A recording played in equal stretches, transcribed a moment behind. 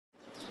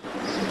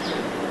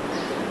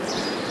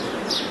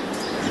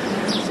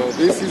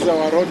this is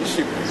our road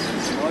ship.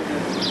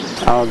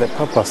 The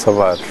purpose of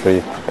our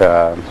trip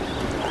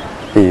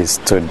is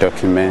to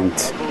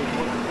document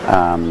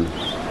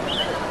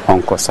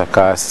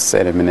onchocerciasis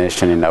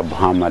elimination in Abu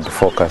Hamad,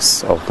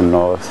 focus of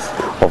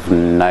north of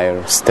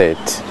Nile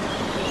state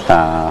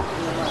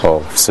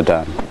of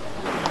Sudan.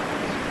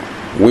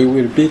 We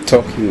will be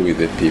talking with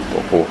the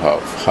people who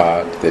have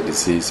had the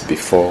disease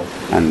before,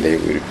 and they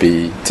will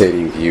be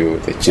telling you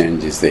the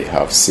changes they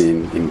have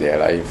seen in their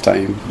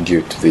lifetime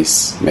due to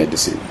this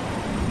medicine.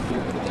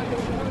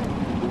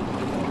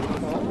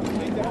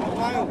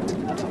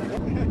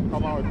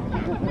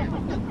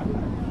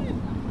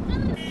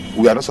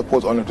 We are not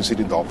supposed only to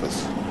sit in the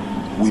office.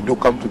 We do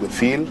come to the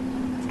field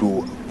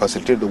to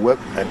facilitate the work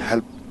and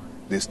help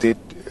the state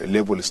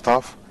level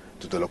staff,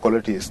 to the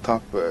locality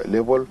staff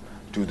level,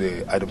 to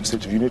the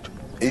administrative unit,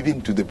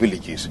 even to the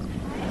villages.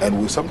 And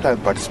we sometimes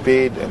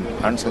participate and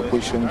answer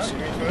questions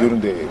during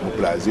the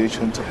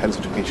mobilizations, health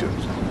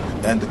educations.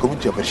 And the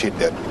community appreciate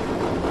that.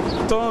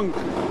 Tong,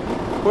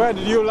 where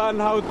did you learn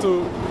how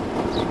to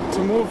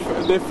move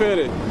the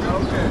ferry?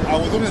 I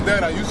was always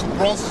there. I used to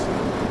cross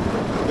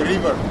the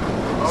river.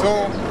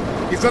 So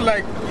it's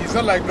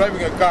not like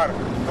driving a car.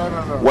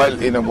 No. While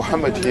in Abu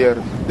Hamad here,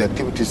 the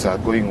activities are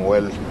going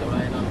well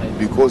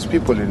because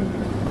people in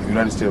the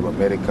United States of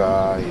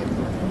America,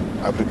 in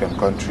African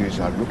countries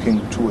are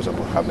looking towards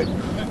Abu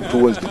Hamad,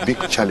 towards the big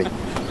challenge,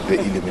 the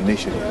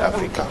elimination in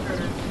Africa.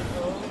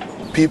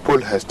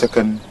 People has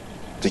taken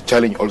the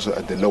challenge also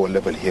at the lower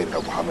level here in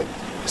Abu Hamad,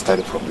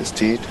 starting from the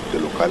state, the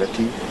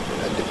locality,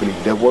 and the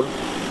village level.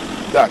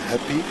 They are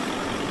happy.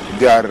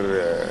 They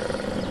are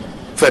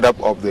fed up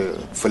of the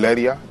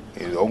malaria,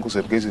 the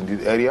onchocerciasis in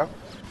this area.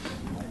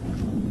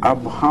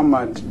 Abu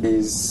Hamad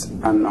is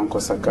an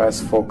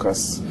onchocerciasis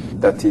focus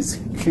that is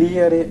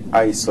clearly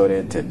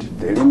isolated.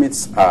 The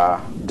limits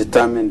are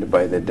determined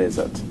by the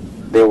desert.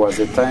 There was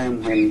a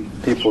time when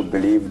people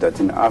believed that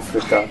in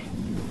Africa,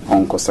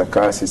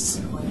 onchocerciasis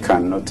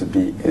cannot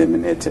be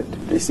eliminated.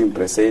 They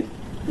simply said,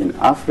 in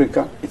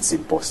Africa, it's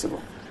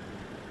impossible.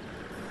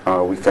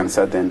 We can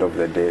say at the end of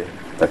the day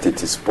that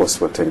it is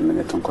possible to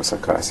eliminate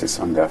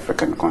onchocerciasis on the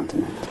African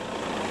continent.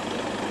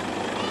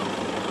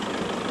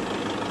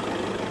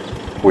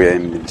 We are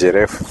in the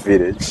Jeref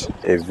village,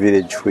 a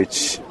village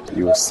which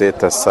you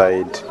set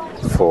aside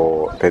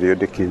for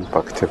periodic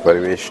impact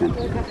evaluation,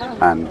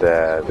 and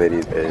there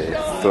is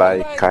a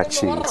fly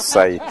catching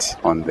site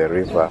on the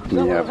river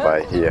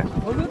nearby here.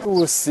 We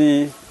will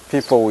see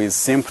people with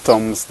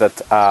symptoms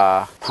that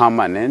are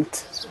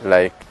permanent,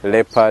 like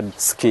leopard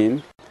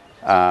skin,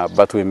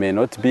 but we may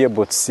not be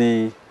able to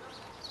see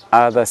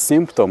other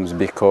symptoms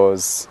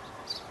because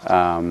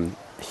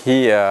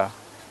here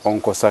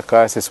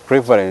onchocerciasis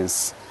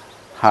prevalence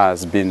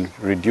has been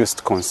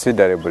reduced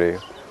considerably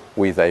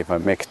with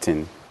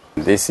ivermectin.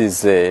 This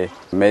is a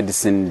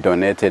medicine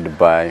donated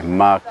by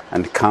Merck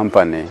and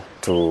company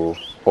to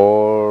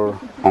all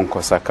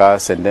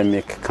onchocerciasis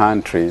endemic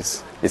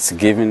countries. It's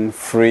given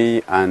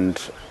free, and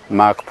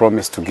Merck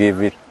promised to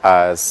give it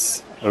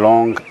as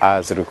long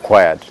as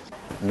required.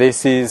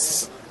 This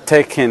is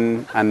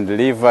taken and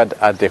delivered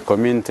at the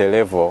community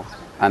level,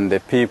 and the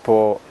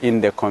people in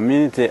the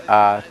community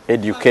are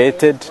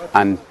educated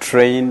and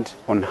trained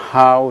on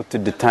how to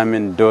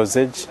determine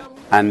dosage,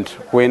 and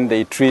when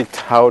they treat,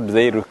 how do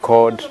they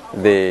record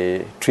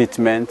the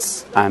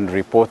treatments and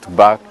report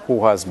back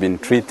who has been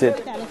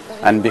treated.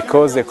 And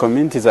because the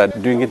communities are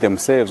doing it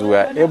themselves, we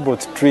are able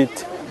to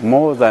treat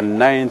more than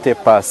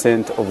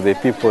 90% of the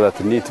people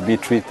that need to be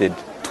treated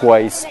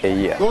twice a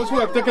year. Those who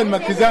have taken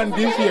Makizan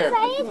this year,